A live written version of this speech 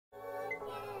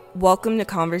Welcome to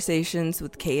Conversations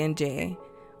with K and J.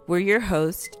 We're your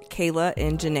hosts, Kayla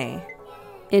and Janae.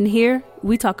 In here,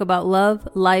 we talk about love,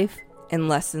 life, and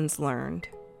lessons learned.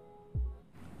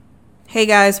 Hey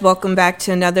guys, welcome back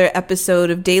to another episode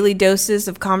of Daily Doses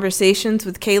of Conversations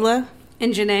with Kayla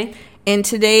and Janae. And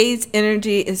today's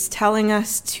energy is telling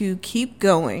us to keep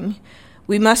going.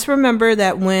 We must remember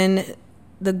that when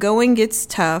the going gets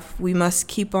tough, we must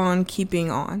keep on keeping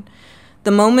on. The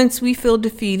moments we feel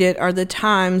defeated are the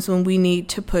times when we need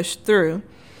to push through.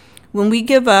 When we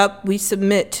give up, we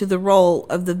submit to the role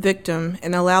of the victim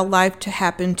and allow life to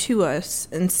happen to us.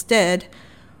 Instead,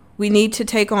 we need to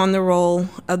take on the role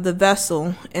of the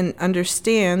vessel and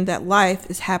understand that life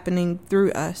is happening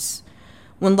through us.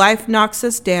 When life knocks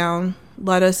us down,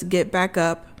 let us get back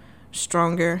up,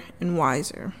 stronger and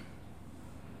wiser.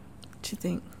 What you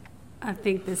think? I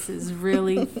think this is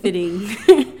really fitting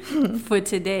for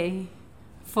today.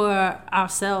 For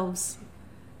ourselves,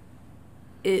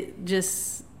 it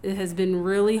has been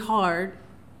really hard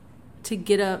to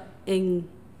get up and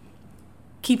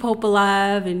keep hope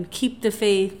alive and keep the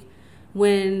faith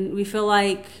when we feel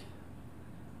like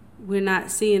we're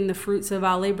not seeing the fruits of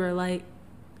our labor, like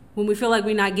when we feel like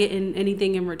we're not getting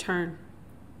anything in return.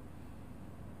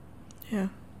 Yeah.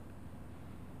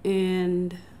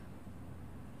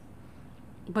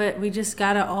 But we just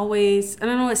gotta always, I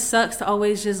don't know, it sucks to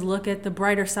always just look at the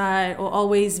brighter side or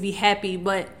always be happy,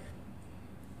 but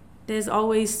there's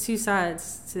always two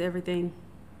sides to everything.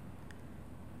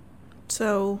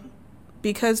 So,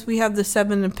 because we have the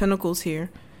Seven of Pentacles here,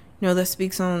 that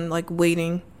speaks on like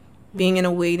waiting, being in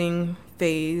a waiting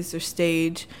phase or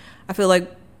stage. I feel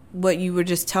like what you were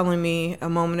just telling me a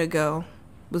moment ago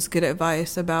was good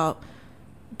advice about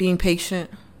being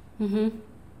patient and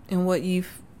what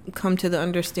you've come to the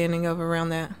understanding of around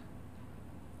that.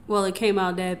 Well, it came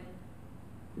out that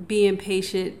being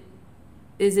patient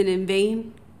isn't in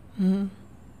vain,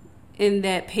 and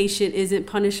that patient isn't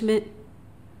punishment,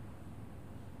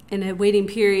 and that waiting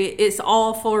period, it's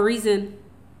all for a reason,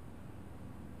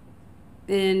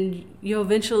 and you'll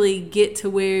eventually get to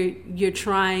where you're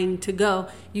trying to go.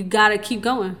 You gotta keep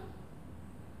going.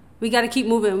 We gotta keep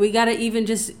moving. We gotta even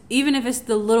if it's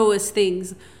the littlest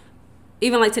things.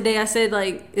 Even like today, I said,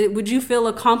 would you feel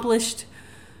accomplished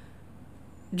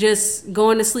just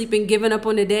going to sleep and giving up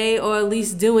on the day, or at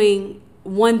least doing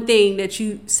one thing that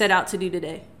you set out to do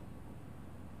today?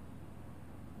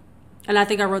 And I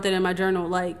think I wrote that in my journal,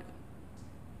 like,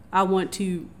 I want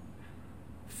to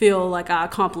feel like I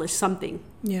accomplished something.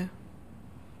 Yeah.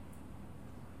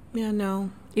 Yeah, no.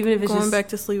 Even if it's going back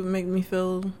to sleep would make me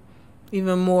feel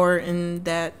even more in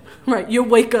that. Right, you'll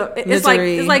wake up. It's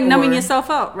like numbing yourself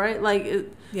out, right? Like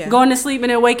going to sleep and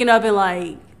then waking up and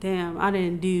like, damn, I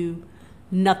didn't do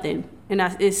nothing, and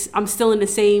I'm still in the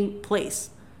same place.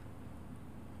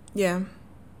 Yeah.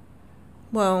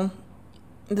 Well,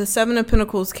 the Seven of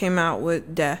Pentacles came out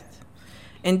with death,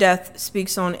 and death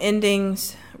speaks on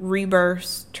endings,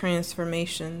 rebirths,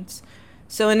 transformations.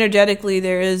 So energetically,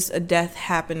 there is a death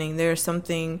happening. There's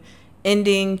something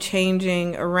ending,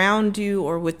 changing around you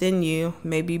or within you,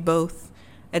 maybe both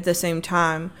at the same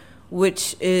time,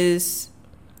 which is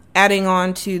adding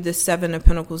on to the Seven of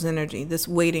Pentacles energy, this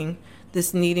waiting,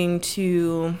 this needing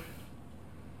to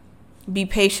be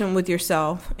patient with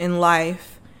yourself in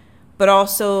life, but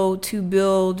also to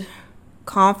build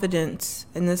confidence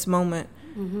in this moment,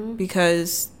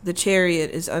 because the Chariot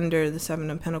is under the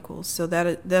Seven of Pentacles. So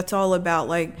that's all about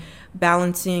like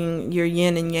balancing your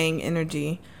yin and yang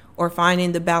energy, or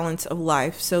finding the balance of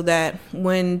life, so that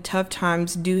when tough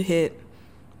times do hit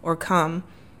or come,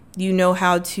 you know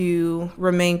how to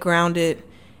remain grounded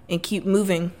and keep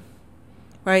moving,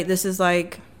 right? This is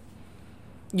like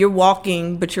you're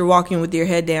walking, but you're walking with your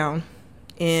head down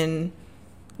and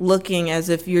looking as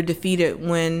if you're defeated,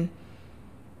 when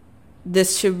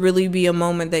this should really be a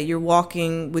moment that you're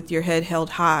walking with your head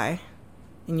held high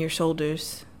and your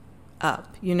shoulders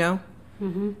up,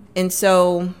 And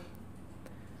so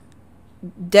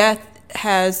death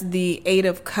has the Eight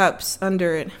of Cups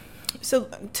under it. So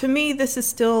to me, this is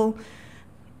still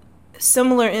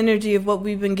similar energy of what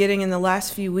we've been getting in the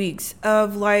last few weeks,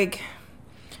 of like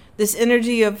this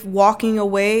energy of walking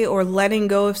away or letting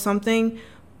go of something,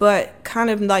 but kind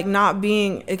of like not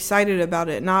being excited about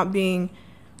it, not being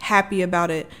happy about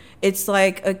it. It's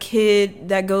like a kid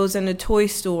that goes in a toy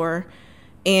store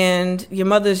and your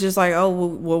mother's just like, oh,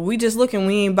 well, we just looking,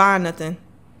 we ain't buying nothing.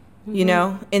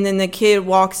 And then the kid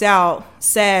walks out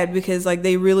sad because like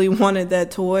they really wanted that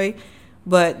toy,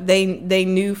 but they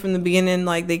knew from the beginning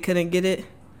like they couldn't get it.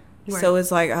 Right. So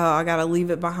it's like, oh, I gotta leave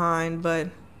it behind. But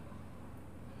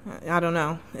I don't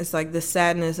know. It's like the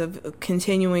sadness of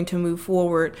continuing to move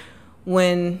forward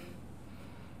when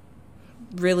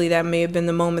really that may have been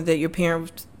the moment that your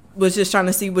parent was just trying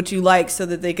to see what you like so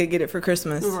that they could get it for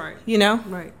Christmas. Right. You know?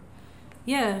 Right.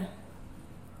 Yeah.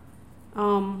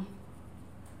 I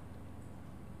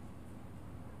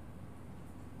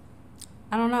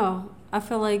don't know. I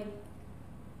feel like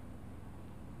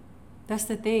that's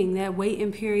the thing, that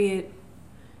waiting period,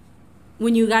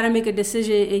 when you got to make a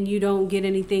decision and you don't get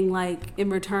anything like in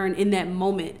return in that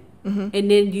moment. Mm-hmm.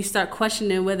 And then you start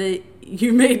questioning whether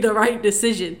you made the right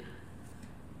decision.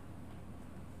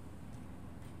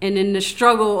 And then the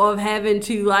struggle of having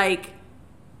to like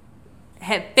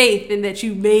have faith in that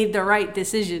you made the right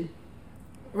decision.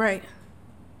 Right.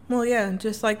 Well, yeah,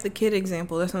 just like the kid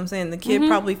example. That's what I'm saying. The kid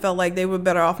probably felt like they were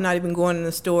better off not even going in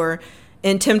the store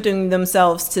and tempting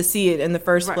themselves to see it in the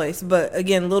first place. But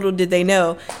again, little did they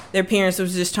know their parents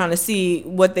was just trying to see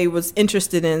what they was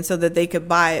interested in so that they could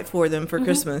buy it for them for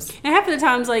Christmas. And half of the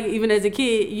times, like even as a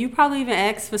kid, you probably even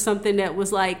asked for something that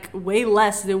was like way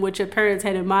less than what your parents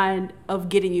had in mind of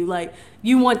getting you. Like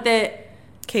you want that.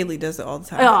 Kaylee does it all the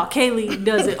time. Oh, Kaylee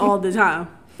does it all the time.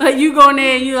 Like you go in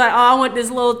there and you like, oh, I want this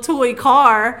little toy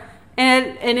car,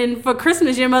 and then for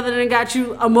Christmas your mother then got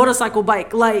you a motorcycle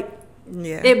bike. Like,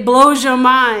 yeah, it blows your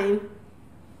mind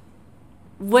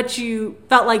what you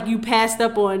felt like you passed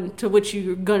up on to what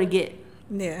you're gonna get.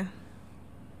 Yeah.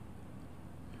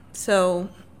 So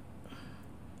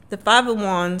the Five of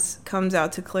Wands comes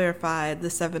out to clarify the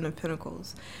Seven of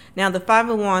Pentacles. Now the Five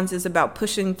of Wands is about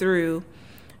pushing through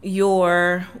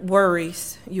your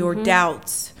worries, your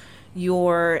doubts,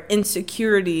 your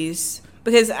insecurities,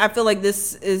 because I feel like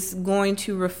this is going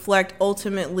to reflect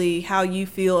ultimately how you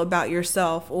feel about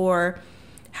yourself or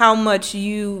how much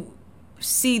you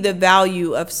see the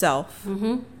value of self.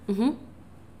 And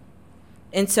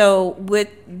so with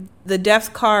the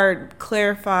Death card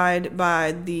clarified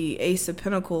by the Ace of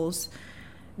Pentacles,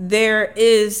 there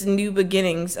is new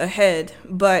beginnings ahead,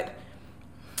 but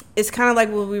it's kind of like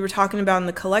what we were talking about in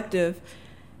the collective.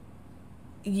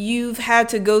 You've had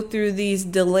to go through these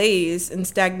delays and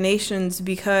stagnations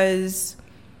because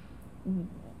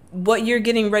what you're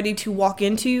getting ready to walk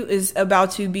into is about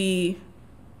to be,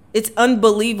 it's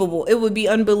unbelievable. It would be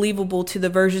unbelievable to the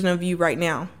version of you right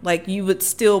now. Like you would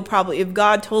still probably, if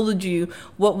God told you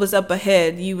what was up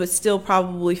ahead, you would still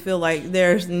probably feel like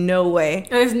there's no way.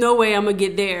 There's no way I'm going to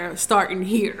get there starting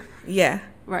here. Yeah.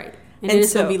 Right. And then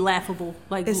it's going to be laughable.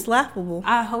 Like it's laughable.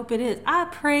 I hope it is. I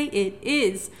pray it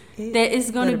is. That it's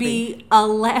going to be a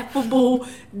laughable,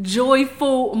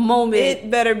 joyful moment. It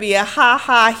better be a ha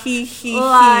ha he he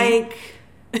like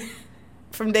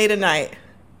from day to night.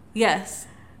 Yes.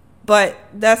 But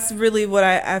that's really what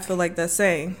I feel like that's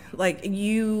saying. Like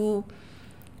you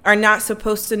are not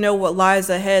supposed to know what lies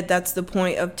ahead. That's the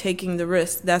point of taking the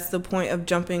risk. That's the point of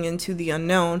jumping into the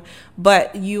unknown.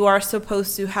 But you are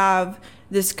supposed to have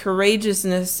this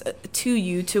courageousness to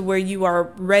you to where you are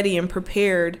ready and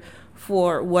prepared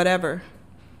for whatever,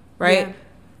 right?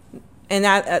 Yeah. And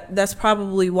that's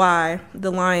probably why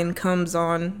the Lion comes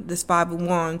on this Five of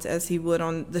Wands as he would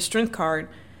on the Strength card.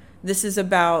 This is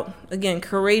about, again,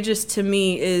 courageous to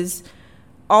me is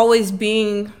always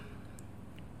hoping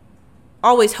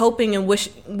and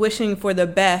wishing for the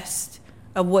best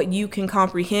of what you can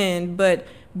comprehend, but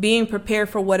being prepared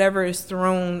for whatever is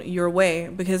thrown your way.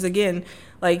 Because again,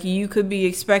 like you could be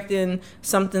expecting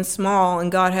something small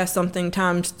and God has something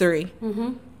times 3,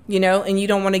 you know, and you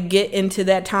don't want to get into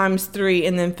that times 3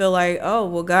 and then feel like, oh,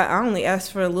 well, God, I only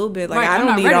asked for a little bit. Like, right, I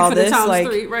don't need all this. Like,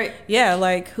 3, right. Yeah.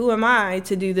 Like, who am I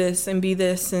to do this and be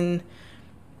this and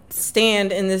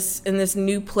stand in this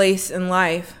new place in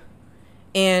life?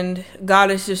 And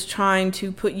God is just trying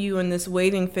to put you in this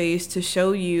waiting phase to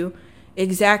show you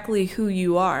exactly who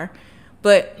you are.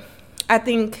 But I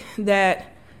think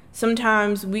that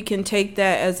sometimes we can take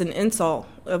that as an insult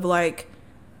of like,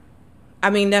 I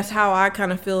mean, that's how I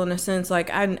kind of feel in a sense. Like,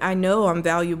 I know I'm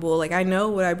valuable. Like, I know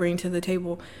what I bring to the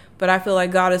table. But I feel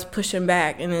like God is pushing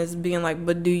back and is being like,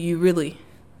 but do you really?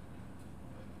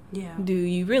 Yeah. Do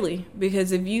you really?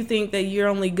 Because if you think that you're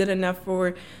only good enough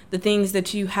for the things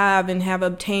that you have and have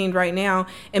obtained right now,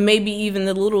 and maybe even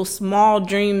the little small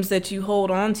dreams that you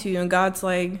hold on to, and God's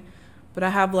like, but I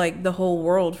have like the whole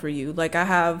world for you. Like, I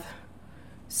have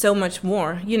so much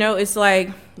more. You know, it's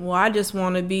like, well, I just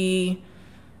want to be,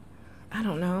 I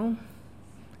don't know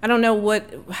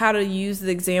how to use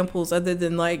the examples other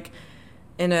than like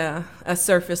in a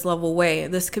surface level way.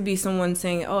 This could be someone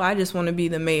saying, oh, I just want to be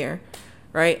the mayor.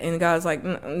 Right? And God's like,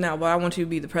 no, but I want you to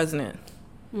be the president.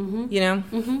 You know?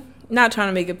 not trying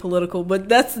to make it political, but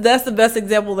that's the best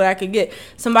example that I could get.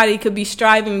 Somebody could be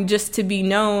striving just to be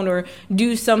known or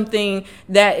do something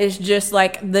that is just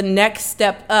like the next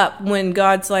step up, when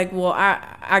God's like, well,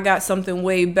 I got something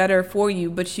way better for you,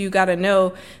 but you got to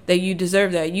know that you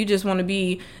deserve that. You just want to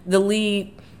be the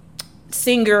lead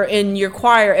singer in your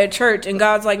choir at church, and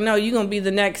God's like, no, you're going to be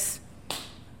the next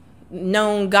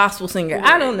known gospel singer.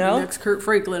 I don't know. The next Kurt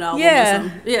Franklin album Yeah. or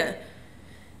something. Yeah.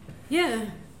 Yeah.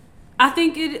 I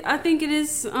think it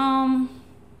is I'm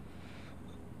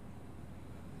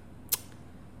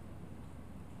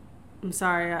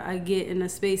sorry, I get in a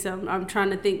space I'm trying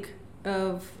to think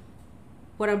of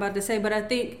what I'm about to say, but I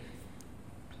think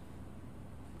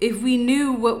if we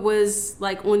knew what was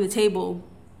like on the table,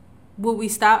 would we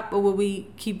stop or would we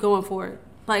keep going for it?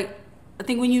 Like, I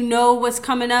think when you know what's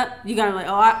coming up, you gotta like,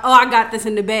 I got this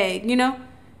in the bag, you know?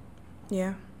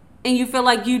 Yeah. And you feel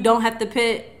like you don't have to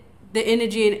put the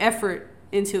energy and effort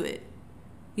into it.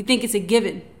 You think it's a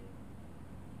given.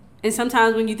 And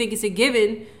sometimes when you think it's a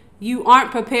given, you aren't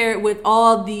prepared with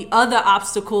all the other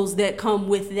obstacles that come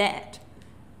with that.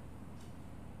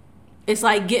 It's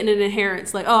like getting an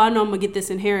inheritance. Like, oh, I know I'm going to get this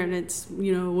inheritance,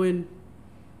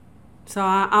 so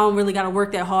I don't really got to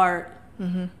work that hard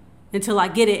until I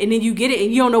get it. And then you get it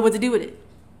and you don't know what to do with it.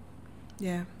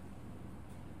 Yeah.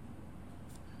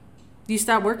 You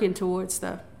stop working towards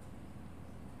stuff.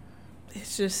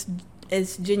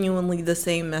 It's genuinely the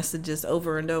same messages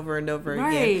over and over and over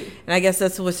Right. again. And I guess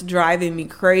that's what's driving me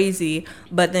crazy.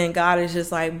 But then God is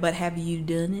just like, but have you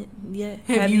done it yet?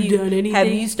 Have you done anything? Have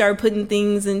you started putting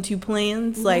things into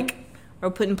plans, or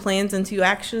putting plans into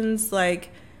actions? Like,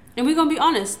 And we're going to be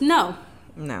honest. No.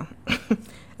 no.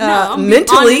 I'm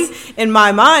Mentally, honest. in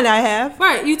my mind, I have.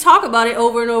 Right. You talk about it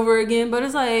over and over again, but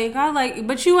it's like,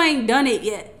 but you ain't done it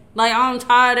yet. Like, I'm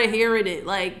tired of hearing it.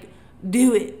 Like,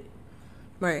 do it.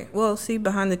 Right. Well, see,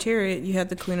 behind the chariot, you had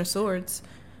the Queen of Swords.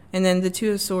 And then the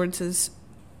Two of Swords is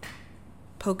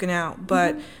poking out.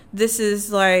 But this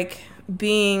is like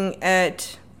being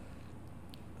at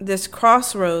this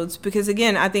crossroads. Because,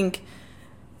 again, I think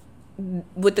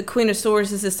with the Queen of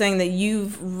Swords, this is saying that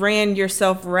you've ran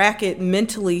yourself racket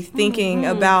mentally thinking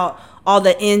about all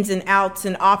the ins and outs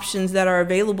and options that are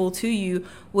available to you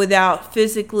without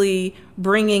physically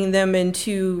bringing them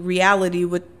into reality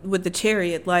with the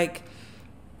chariot. Like,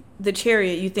 the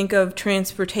chariot, you think of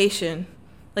transportation.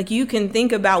 Like, you can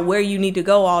think about where you need to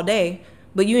go all day,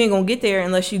 but you ain't gonna get there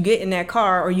unless you get in that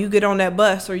car or you get on that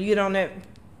bus or you get on that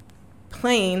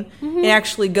plane and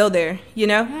actually go there,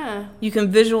 Yeah. You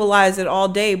can visualize it all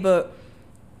day, but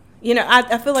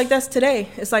I feel like that's today.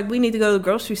 It's like we need to go to the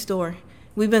grocery store.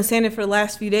 We've been saying it for the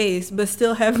last few days, but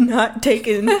still have not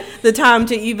taken the time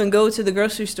to even go to the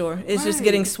grocery store. It's just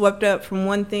getting swept up from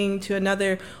one thing to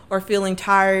another, or feeling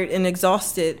tired and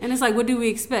exhausted. And it's like, what do we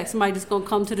expect? Somebody just going to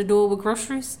come to the door with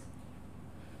groceries?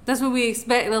 That's what we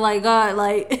expect. They're like, God,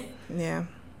 like, Yeah.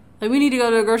 like we need to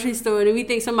go to the grocery store. And we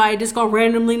think somebody just going to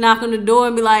randomly knock on the door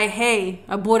and be like, hey,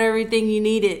 I bought everything you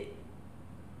needed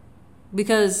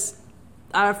because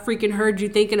I freaking heard you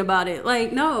thinking about it.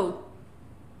 Like, no.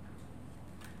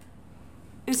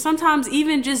 And sometimes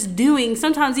even just doing,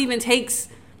 sometimes even takes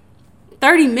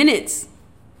 30 minutes.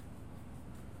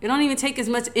 It don't even take as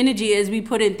much energy as we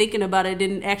put in thinking about it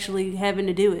than actually having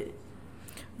to do it.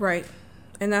 Right.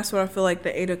 And that's what I feel like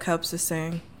the Eight of Cups is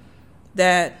saying.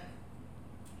 That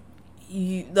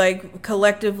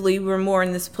collectively we're more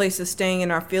in this place of staying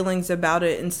in our feelings about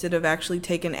it instead of actually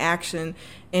taking action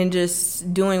and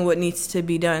just doing what needs to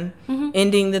be done.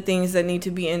 Ending the things that need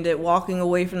to be ended, walking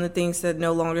away from the things that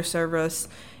no longer serve us,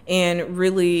 and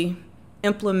really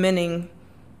implementing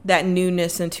that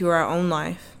newness into our own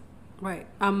life. Right.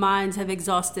 Our minds have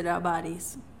exhausted our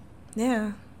bodies.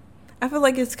 Yeah. I feel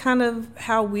like it's kind of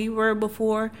how we were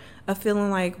before, of feeling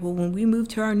like, well, when we move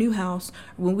to our new house,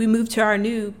 when we move to our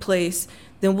new place,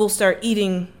 then we'll start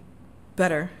eating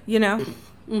better,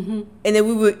 And then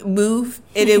we would move,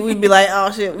 and then we'd be like,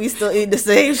 oh, shit, we still eat the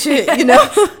same shit,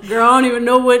 Girl, I don't even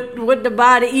know what to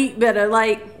buy to eat better.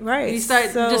 Like, right. You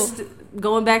start just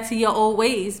going back to your old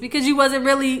ways because you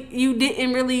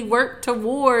didn't really work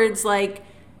towards, like,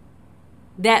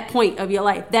 that point of your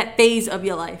life, that phase of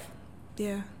your life.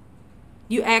 Yeah.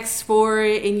 You asked for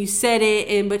it and you said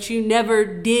it, but you never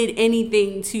did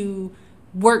anything to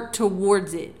work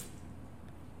towards it.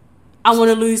 I want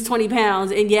to lose 20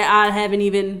 pounds, and yet I haven't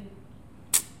even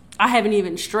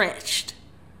stretched.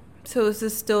 So is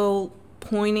this still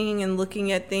pointing and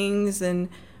looking at things and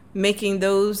making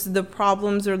those the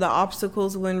problems or the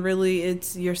obstacles when really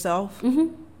it's yourself?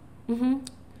 You're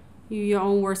your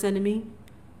own worst enemy.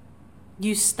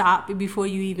 You stop before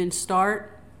you even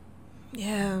start.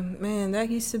 Yeah, man, that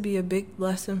used to be a big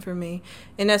lesson for me.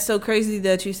 And that's so crazy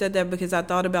that you said that, because I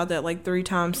thought about that like 3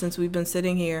 times since we've been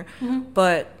sitting here.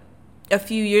 But a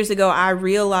few years ago, I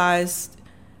realized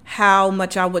how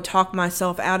much I would talk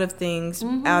myself out of things,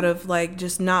 out of like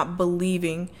just not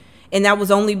believing. And that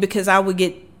was only because I would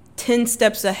get 10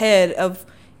 steps ahead of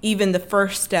even the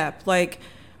first step. Like,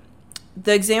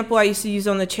 the example I used to use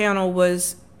on the channel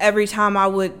was every time I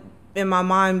would, in my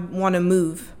mind, want to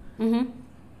move.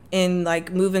 And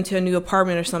like move into a new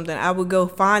apartment or something, I would go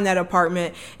find that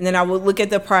apartment, and then I would look at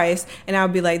the price, and I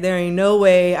would be like, there ain't no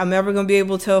way I'm ever gonna be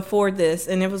able to afford this.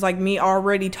 And it was like me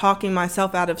already talking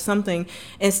myself out of something,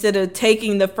 instead of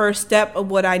taking the first step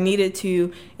of what I needed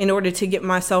to in order to get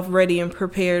myself ready and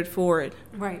prepared for it.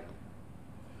 Right.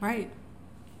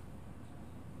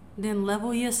 Then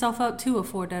level yourself up to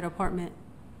afford that apartment.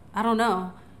 I don't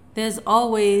know. There's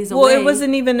always a way. It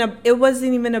wasn't even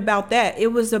about that. It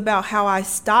was about how I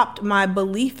stopped my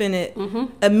belief in it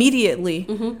immediately.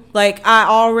 Like, I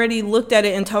already looked at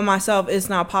it and told myself it's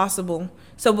not possible.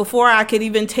 So before I could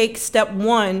even take step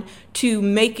 1 to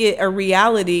make it a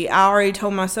reality, I already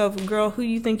told myself, girl, who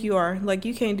you think you are? Like,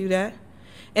 you can't do that.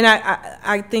 And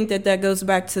I think that goes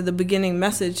back to the beginning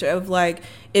message of, like,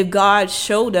 if God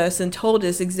showed us and told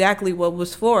us exactly what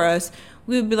was for us,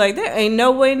 we would be like, there ain't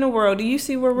no way in the world. Do you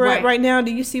see where we're at right now?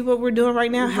 Do you see what we're doing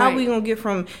right now? How are we going to get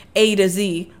from A to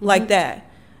Z like that?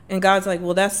 And God's like,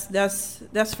 well,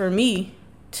 that's for me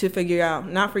to figure out,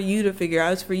 not for you to figure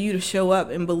out. It's for you to show up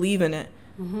and believe in it.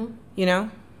 You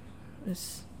know?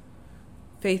 It's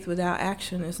faith without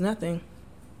action is nothing.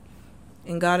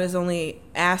 And God is only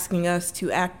asking us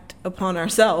to act upon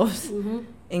ourselves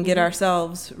and get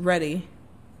ourselves ready.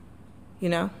 You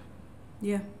know?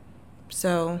 Yeah.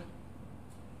 So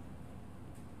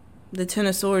the 10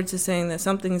 of Swords is saying that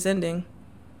something's ending,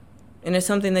 and it's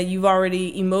something that you've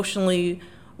already emotionally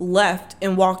left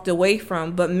and walked away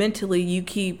from, but mentally you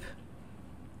keep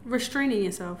restraining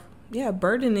yourself. Yeah,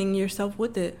 burdening yourself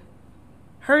with it,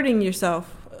 hurting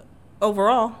yourself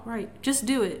overall. Right. Just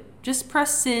do it. Just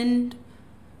press send.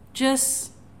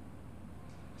 Just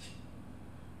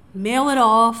mail it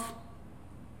off.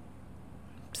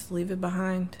 Just leave it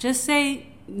behind. Just say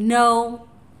no.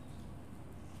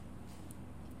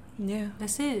 Yeah.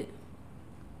 That's it.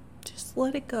 Just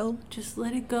let it go. Just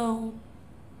let it go.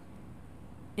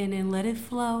 And then let it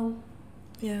flow.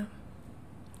 Yeah.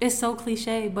 It's so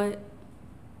cliche, but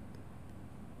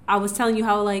I was telling you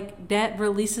how, like, that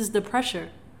releases the pressure.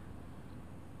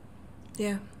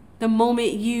 Yeah. The moment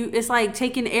it's like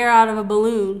taking air out of a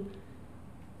balloon.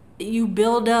 You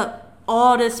build up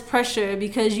all this pressure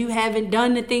because you haven't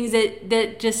done the things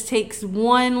that just takes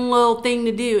one little thing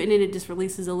to do, and then it just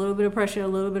releases a little bit of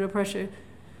pressure.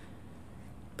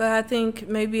 But I think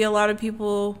maybe a lot of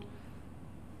people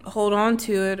hold on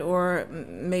to it, or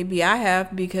maybe I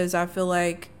have, because I feel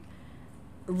like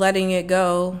letting it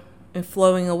go and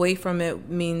flowing away from it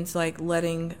means like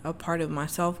letting a part of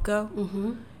myself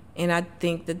go. And I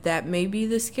think that may be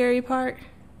the scary part,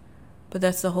 but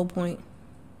that's the whole point.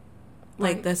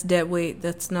 Like, that's dead weight.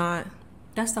 That's not.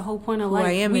 That's the whole point of who life.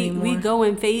 I am anymore. We go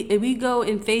in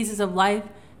phases of life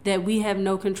that we have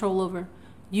no control over.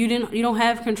 You don't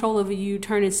have control over you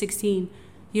turning 16.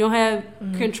 You don't have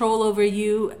control over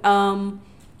you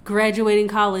graduating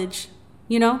college.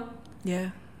 You know.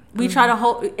 Yeah. We try to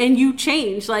hold, and you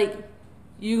change. Like,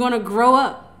 you're gonna grow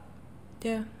up.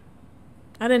 Yeah.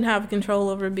 I didn't have control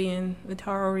over being a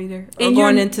tarot reader or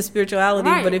going into spirituality.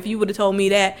 Right. But if you would have told me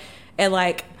that at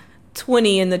like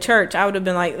 20 in the church, I would have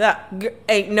been like,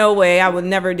 ain't no way. I would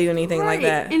never do anything like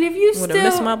that. And if you would have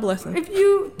missed my blessing. If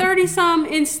you 30-some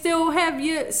and still have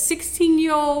your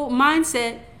 16-year-old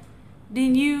mindset,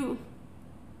 then you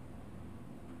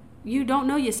don't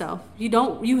know yourself.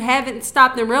 You haven't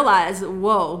stopped and realized,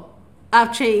 whoa,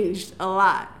 I've changed a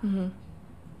lot. And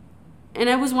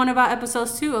that was one of our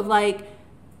episodes too, of like,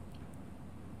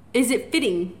 is it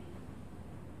fitting?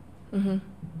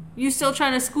 You still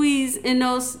trying to squeeze in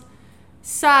those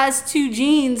size 2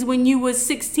 jeans when you was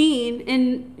 16,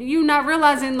 and you not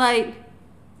realizing like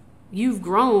you've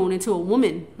grown into a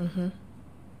woman.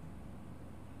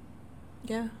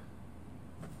 Yeah,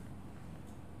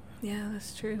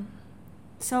 that's true.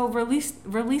 So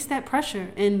release that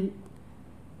pressure and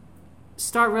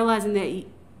start realizing that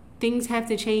things have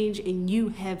to change, and you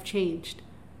have changed,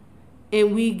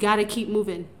 and we gotta keep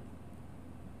moving.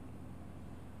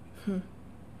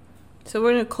 So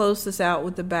we're going to close this out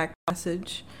with the back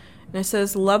message. And it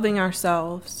says, loving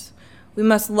ourselves. We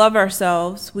must love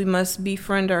ourselves. We must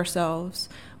befriend ourselves.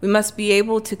 We must be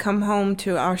able to come home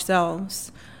to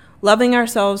ourselves. Loving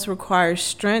ourselves requires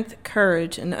strength,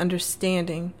 courage, and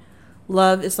understanding.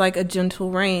 Love is like a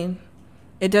gentle rain.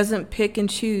 It doesn't pick and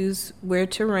choose where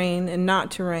to rain and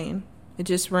not to rain. It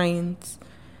just rains.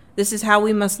 This is how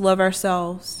we must love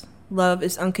ourselves. Love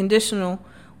is unconditional,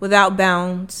 without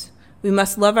bounds. We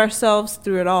must love ourselves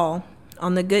through it all,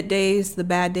 on the good days, the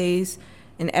bad days,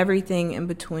 and everything in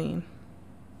between.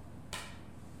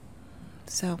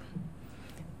 So,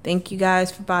 thank you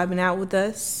guys for vibing out with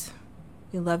us.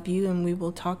 We love you, and we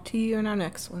will talk to you in our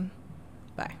next one.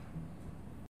 Bye.